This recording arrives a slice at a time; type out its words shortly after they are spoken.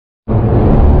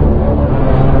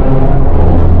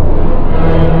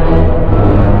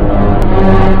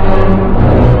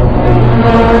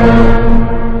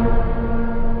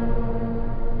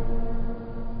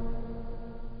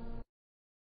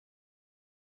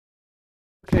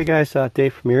Okay guys,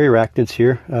 Dave from Erie Arachnids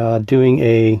here, doing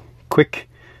a quick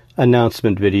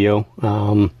announcement video.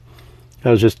 I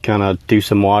was just kind of do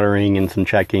some watering and some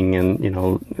checking, and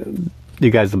you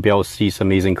guys will be able to see some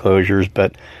of these enclosures,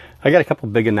 but I got a couple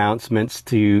big announcements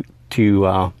to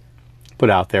put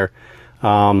out there.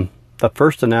 The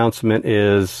first announcement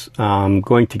is I'm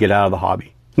going to get out of the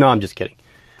hobby. No, I'm just kidding.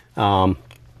 No,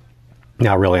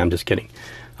 really, I'm just kidding.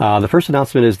 The first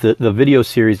announcement is the video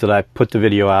series that I put the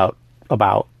video out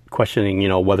about questioning,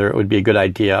 whether it would be a good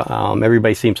idea.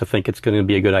 Everybody seems to think it's going to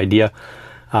be a good idea.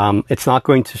 It's not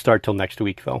going to start till next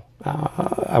week, though.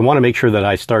 I want to make sure that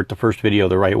I start the first video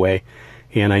the right way,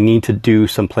 and I need to do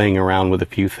some playing around with a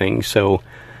few things. So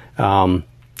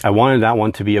I wanted that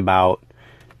one to be about,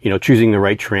 choosing the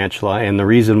right tarantula, and the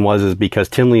reason is because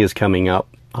Tinley is coming up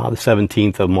the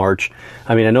 17th of March.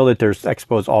 I mean, I know that there's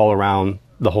expos all around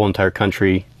the whole entire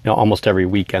country. Almost every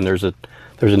weekend there's an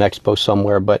expo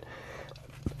somewhere, but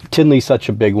Tinley's such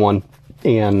a big one,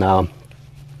 and I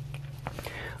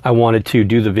wanted to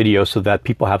do the video so that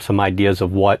people have some ideas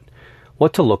of what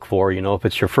to look for. If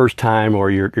it's your first time,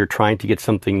 or you're trying to get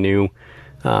something new,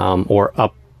 or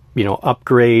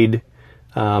upgrade,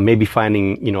 maybe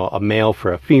finding a male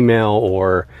for a female,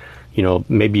 or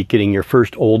maybe getting your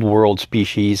first old world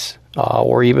species,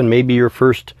 or even maybe your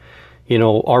first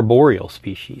arboreal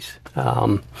species.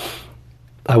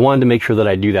 I wanted to make sure that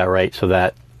I do that right, so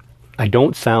that I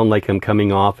don't sound like I'm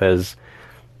coming off as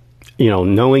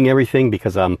knowing everything,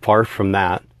 because I'm far from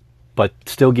that, but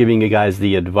still giving you guys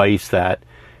the advice that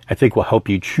I think will help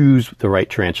you choose the right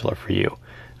tarantula for you.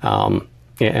 And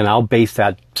I'll base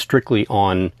that strictly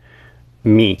on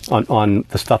me, on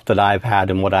the stuff that I've had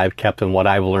and what I've kept and what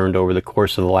I've learned over the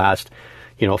course of the last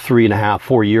 3.5,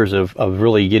 4 years of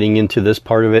really getting into this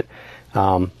part of it,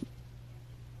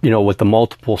 with the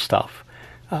multiple stuff.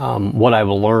 What I've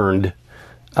learned,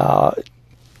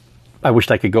 I wished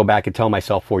I could go back and tell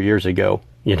myself 4 years ago,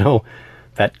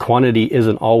 that quantity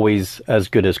isn't always as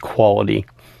good as quality.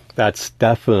 That's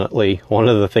definitely one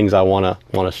of the things I want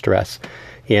to stress.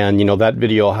 And that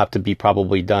video will have to be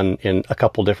probably done in a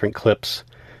couple different clips,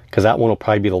 because that one will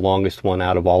probably be the longest one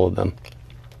out of all of them.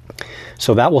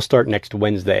 So that will start next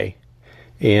Wednesday.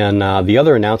 And the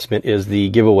other announcement is the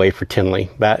giveaway for Tinley.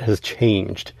 That has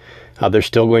changed. There's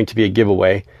still going to be a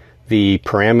giveaway. The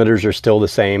parameters are still the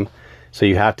same. So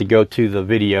you have to go to the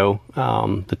video,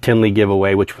 the Tinley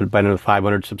giveaway, which would have been a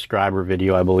 500 subscriber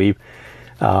video, I believe.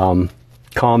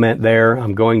 Comment there,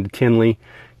 I'm going to Tinley.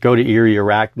 Go to Erie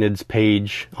Arachnids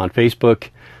page on Facebook,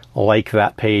 like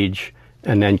that page,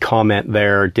 and then comment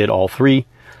there, did all three,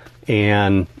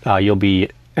 and you'll be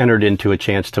entered into a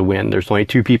chance to win. There's only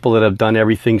 2 people that have done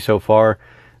everything so far.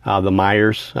 The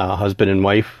Myers, husband and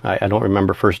wife. I don't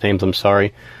remember first names, I'm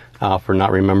sorry for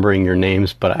not remembering your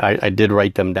names, but I did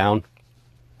write them down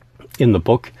in the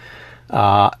book.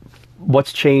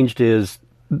 What's changed is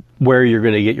where you're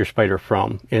going to get your spider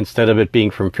from. Instead of it being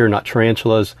from Fear Not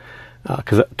Tarantulas,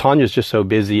 because Tanya's just so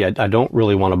busy, I don't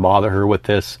really want to bother her with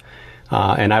this.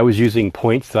 And I was using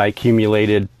points that I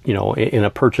accumulated, in a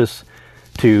purchase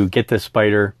to get this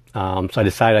spider. So I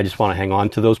decided I just want to hang on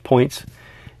to those points.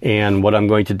 And what I'm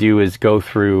going to do is go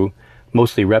through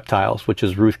mostly reptiles, which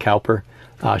is Ruth Cowper.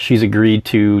 She's agreed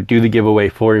to do the giveaway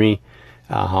for me.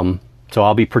 So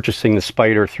I'll be purchasing the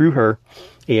spider through her,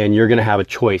 and you're going to have a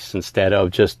choice instead of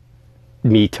just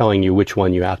me telling you which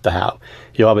one you have to have.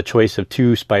 You'll have a choice of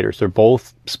 2 spiders. They're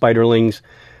both spiderlings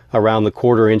around the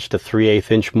 1/4 inch to 3/8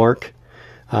 inch mark.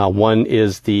 One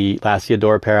is the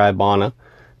Lasiodora paraibana,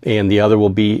 and the other will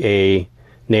be a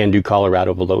Nandu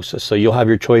Colorado villosus. So you'll have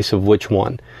your choice of which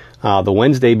one. The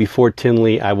Wednesday before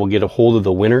Tinley, I will get a hold of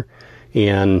the winner,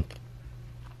 and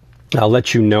I'll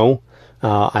let you know.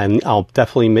 And I'll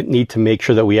definitely need to make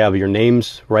sure that we have your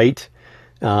names right.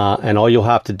 And all you'll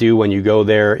have to do when you go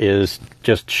there is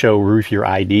just show Ruth your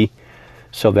ID,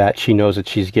 so that she knows that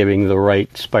she's giving the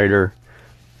right spider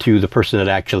to the person that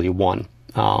actually won.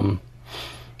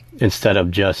 Instead of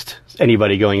just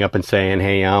anybody going up and saying,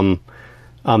 hey,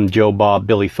 I'm Joe Bob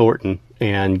Billy Thornton,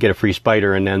 and get a free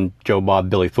spider, and then Joe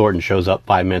Bob Billy Thornton shows up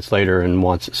 5 minutes later and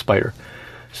wants a spider.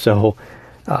 So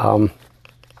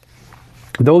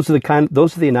those are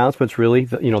the announcements, really.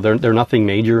 They're nothing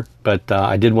major, but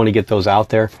I did want to get those out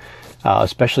there,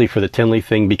 especially for the Tinley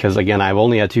thing, because again, I've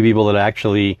only had 2 people that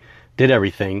actually did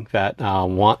everything that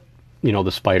want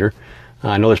the spider.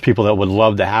 I know there's people that would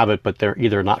love to have it, but they're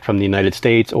either not from the United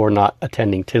States or not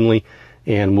attending Tinley.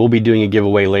 And we'll be doing a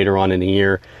giveaway later on in the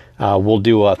year. We'll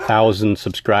do a 1,000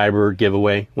 subscriber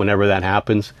giveaway whenever that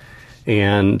happens,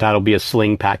 and that'll be a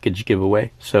sling package giveaway.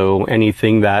 So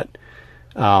anything that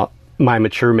my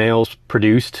mature males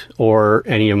produced or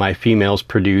any of my females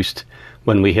produced,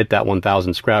 when we hit that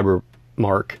 1,000 subscriber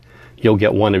mark, you'll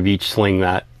get one of each sling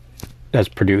that has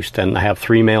produced. And I have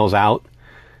 3 males out,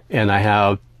 and I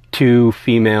have 2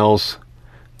 females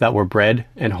that were bred,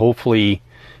 and hopefully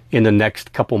in the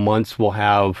next couple months we'll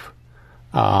have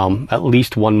at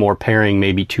least 1 more pairing,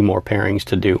 maybe 2 more pairings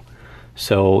to do.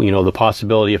 So, you know, the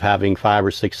possibility of having 5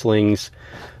 or 6 slings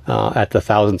at the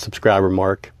 1,000 subscriber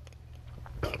mark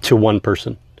to 1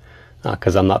 person,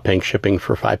 because I'm not paying shipping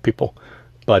for 5 people.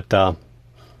 But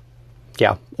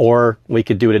yeah, or we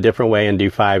could do it a different way and do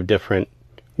 5 different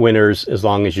winners as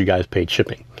long as you guys paid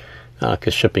shipping,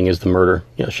 because shipping is the murder.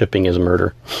 You know, shipping is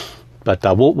murder. But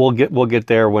we'll get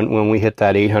there when we hit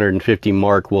that 850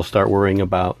 mark. We'll start worrying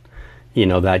about, you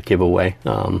know, that giveaway.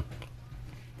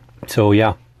 So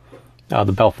yeah,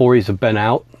 the Balfours have been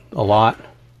out a lot.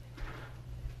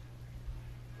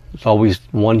 There's always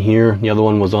one here. The other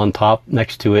one was on top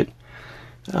next to it,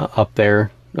 up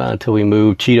there, until we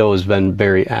moved. Cheeto has been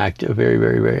very active, very,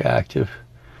 very, very active.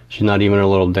 She's not even in her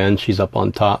little den. She's up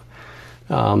on top.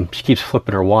 She keeps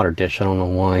flipping her water dish. I don't know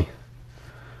why.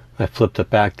 I flipped it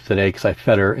back today because I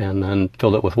fed her and then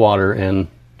filled it with water, and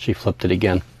she flipped it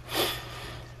again.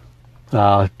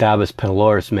 Davus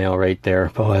Penaloris male right there.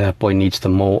 Boy, that boy needs to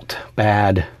molt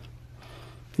bad.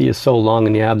 He is so long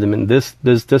in the abdomen. This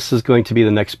is going to be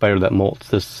the next spider that molts.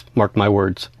 This, mark my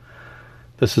words.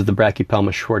 This is the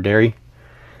Brachypelma schwarderi.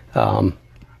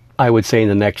 I would say in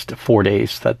the next 4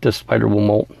 days that this spider will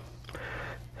molt.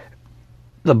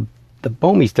 The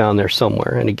Bomey's down there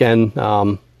somewhere, and again,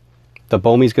 the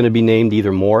Bomey's going to be named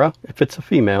either Mora if it's a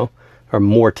female, or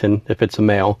Morton if it's a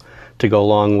male, to go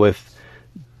along with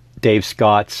Dave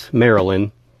Scott's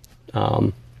Marilyn.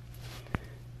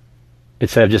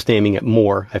 Instead of just naming it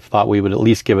Moore, I thought we would at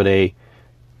least give it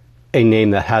a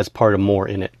name that has part of Moore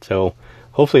in it. So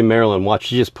hopefully Marilyn, watch,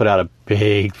 she just put out a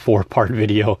big 4-part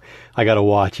video. I got to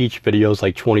watch. Each video is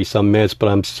like 20 some minutes, but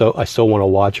I still want to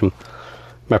watch them.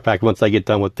 Matter of fact, once I get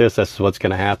done with this, that's what's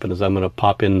going to happen, is I'm going to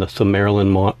pop in some Marilyn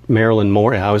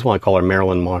Moore. I always want to call her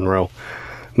Marilyn Monroe.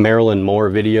 Marilyn Moore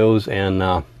videos,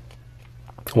 and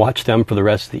watch them for the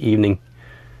rest of the evening.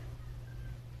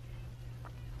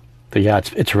 But yeah,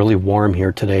 it's really warm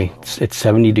here today. It's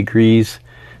 70 degrees.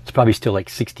 It's probably still like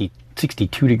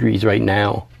 62 degrees right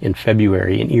now in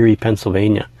February in Erie,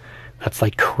 Pennsylvania. That's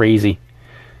like crazy.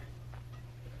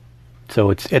 So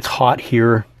it's hot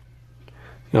here.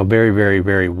 You know, very, very,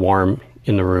 very warm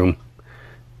in the room,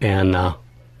 and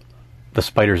the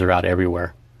spiders are out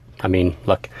everywhere. I mean,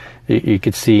 look, you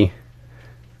could see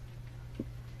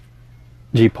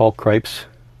G. pulchripes,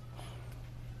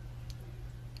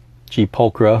 G.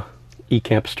 pulchra, E.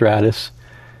 campstratus,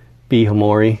 B.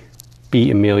 hamori,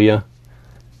 B. emilia,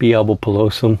 B.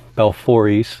 albopilosum,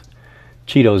 Balfours,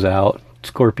 Cheeto's out,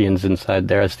 scorpion's inside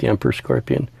there. That's the emperor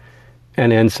scorpion,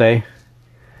 and Ensei.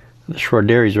 The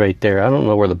Schwarderi's right there. I don't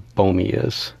know where the Bomey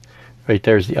is. Right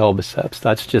there's the Elbiceps.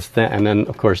 That's just that. And then,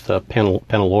 of course, the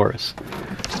Penaloris.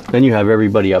 Then you have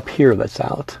everybody up here that's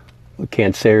out. The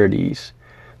Cancerides,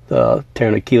 the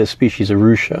Pteronachilus species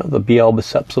Arusha, the B.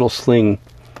 Elbiceps little sling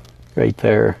right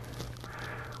there.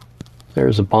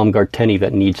 There's a Baumgarteni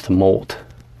that needs to molt.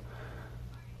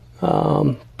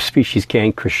 Species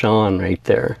Cancrishan right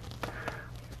there.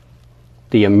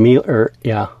 The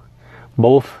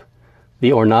both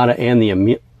the Ornata and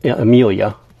the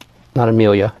Amelia, not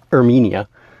Amelia, Erminia,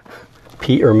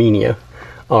 P. Erminia,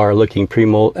 are looking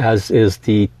pre-molt, as is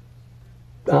the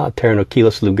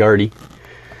Pteronachilus lugardi.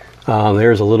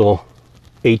 There's a little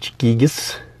H.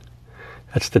 gigas.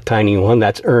 That's the tiny one.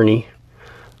 That's Ernie.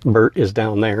 Bert is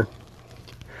down there.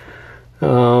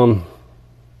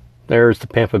 There's the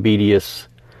Pamphobedius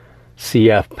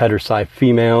CF Pedersi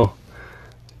female.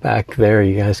 Back there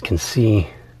you guys can see.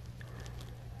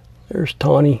 There's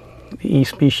Tawny, the E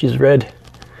species red.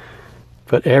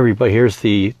 But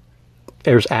everybody,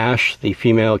 there's Ash, the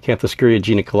female Canthoscuria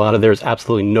geniculata. There's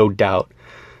absolutely no doubt.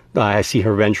 I see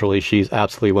her ventrally. She's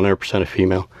absolutely 100% a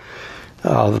female.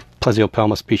 The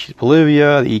Plesiopelma species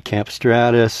Bolivia, the E.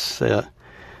 campstratus,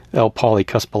 L.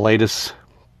 polycuspulatus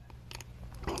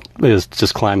is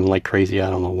just climbing like crazy. I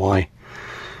don't know why.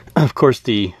 Of course,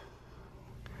 the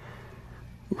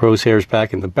rose hairs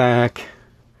back in the back.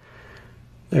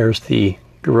 There's the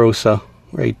Garosa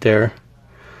right there.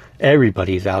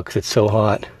 Everybody's out because it's so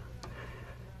hot.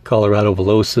 Colorado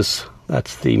velocis,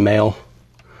 that's the male.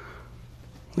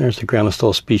 There's the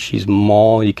Grammostola species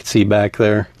Mall, you can see back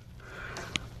there.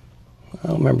 I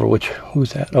don't remember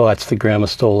who's that? Oh, that's the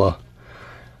Grammostola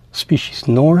species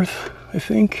North, I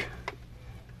think.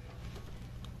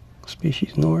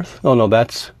 Species North. Oh no,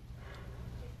 that's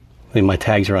I think my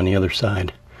tags are on the other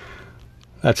side.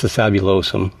 That's the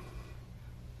sabulosum.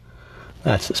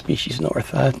 That's the species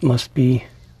north. That must be...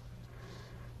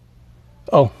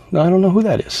 Oh, no, I don't know who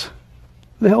that is.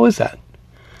 Who the hell is that?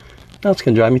 Now it's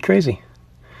going to drive me crazy.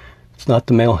 It's not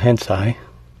the male hensai.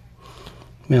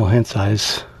 Male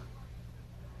hensai's...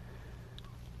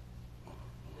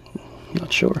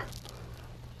 Not sure.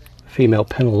 Female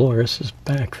Penaloris is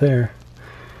back there.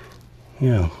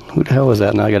 Yeah, who the hell is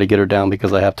that? Now I got to get her down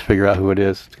because I have to figure out who it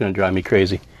is. It's going to drive me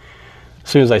crazy. As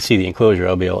soon as I see the enclosure,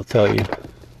 I'll be able to tell you.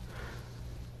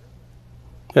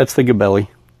 That's the Gabelli.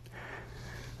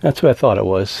 That's who I thought it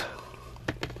was.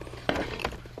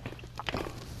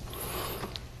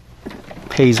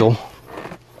 Hazel.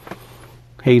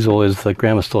 Hazel is the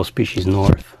Grammostola species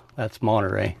north. That's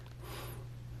Monterey.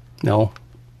 No.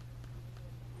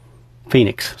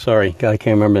 Phoenix. Sorry, God, I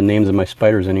can't remember the names of my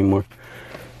spiders anymore.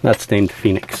 That's named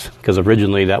Phoenix because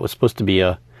originally that was supposed to be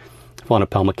a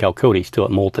Phonopelma chalcodes till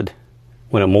it molted.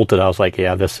 When it molted, I was like,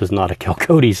 yeah, this is not a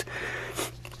chalcodes.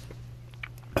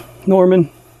 Norman.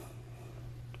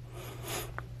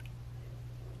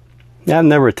 Yeah, I've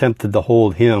never attempted to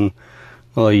hold him.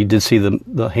 Well, you did see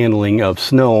the handling of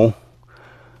Snow.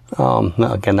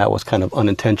 Now, again, that was kind of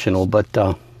unintentional, but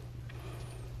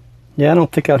yeah, I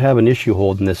don't think I'd have an issue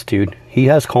holding this dude. He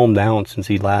has calmed down since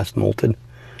he last molted.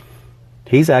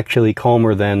 He's actually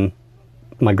calmer than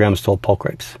my Grammostola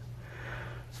pulchripes.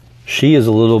 She is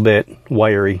a little bit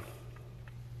wiry.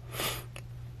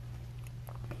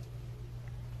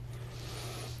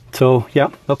 So, yeah,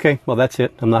 okay, well, that's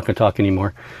it. I'm not going to talk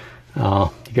anymore.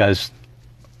 You guys,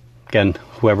 again,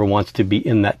 whoever wants to be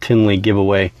in that Tinley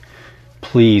giveaway,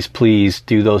 please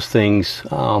do those things.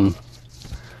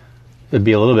 It'd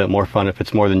be a little bit more fun if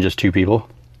it's more than just 2 people,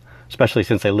 especially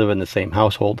since they live in the same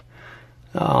household.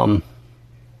 You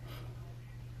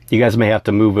guys may have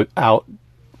to move it out.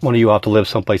 One of you will have to live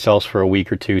someplace else for a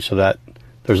week or 2 so that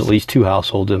there's at least 2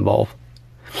 households involved.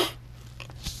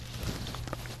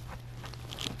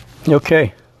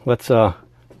 Okay, let's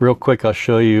real quick, I'll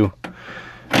show you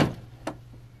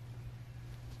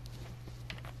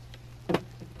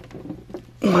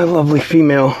my lovely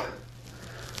female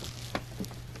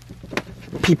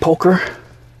P. Pulcher,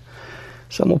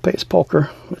 Semmelpace Pulcher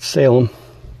at Salem.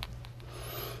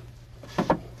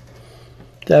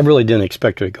 I really didn't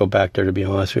expect her to go back there, to be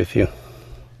honest with you.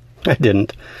 I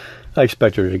didn't. I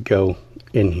expected her to go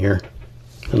in here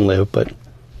and live, but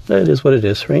it is what it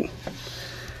is, right?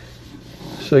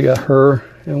 So I got her,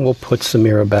 and we'll put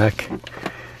Samira back.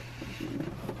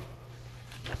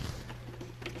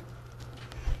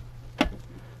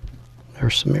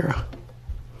 There's Samira.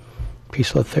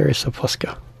 Poecilotheria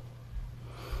subfusca.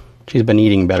 She's been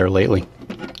eating better lately.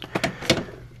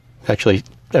 Actually,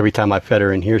 every time I fed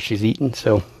her in here, she's eaten.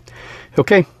 So,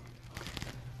 okay.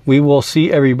 We will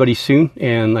see everybody soon,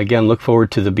 and again, look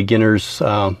forward to the beginners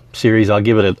series. I'll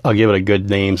give it a good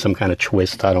name, some kind of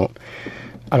twist. I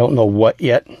don't know what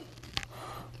yet,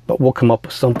 but we'll come up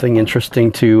with something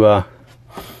interesting to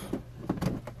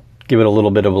give it a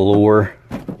little bit of a lure.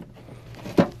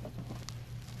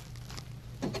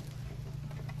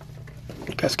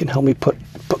 You guys can help me put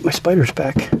my spiders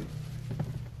back.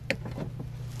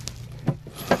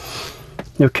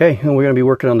 Okay, and we're going to be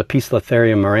working on the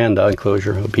Poecilotheria Miranda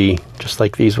enclosure. It'll be just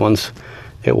like these ones.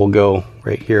 It will go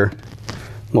right here,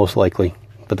 most likely.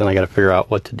 But then I got to figure out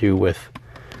what to do with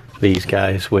these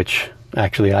guys, which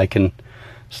actually I can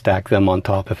stack them on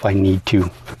top if I need to.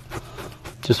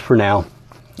 Just for now.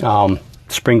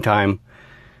 Springtime,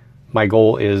 my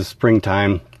goal is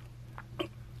springtime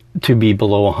to be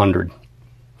below 100.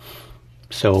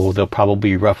 So there'll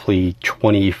probably be roughly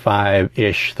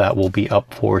 25-ish that will be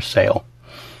up for sale.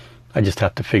 I just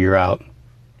have to figure out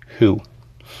who.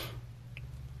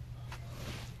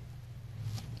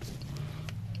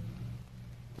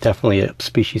 Definitely a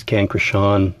species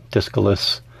Cancrochon,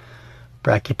 Discalus,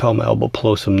 Brachypelma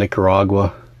alboplosum,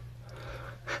 Nicaragua.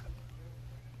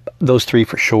 Those 3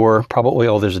 for sure. Probably,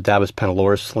 oh, there's a Dabus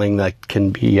Penaloris sling that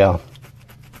can be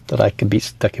that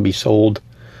can be sold.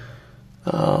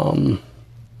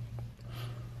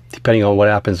 Depending on what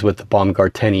happens with the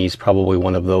Baumgartenis, probably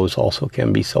one of those also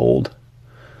can be sold.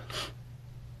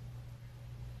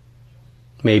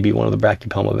 Maybe one of the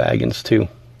Brachypelma vagans too.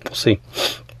 We'll see.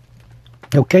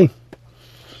 Okay.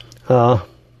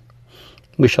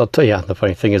 We shall tell you. The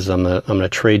funny thing is, I'm gonna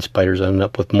trade spiders. I end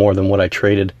up with more than what I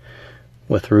traded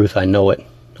with Ruth. I know it.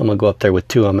 I'm gonna go up there with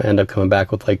 2. I'm gonna end up coming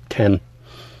back with like 10.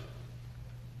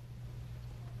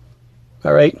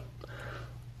 All right.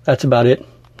 That's about it.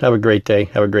 Have a great day.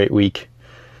 Have a great week.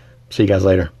 See you guys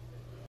later.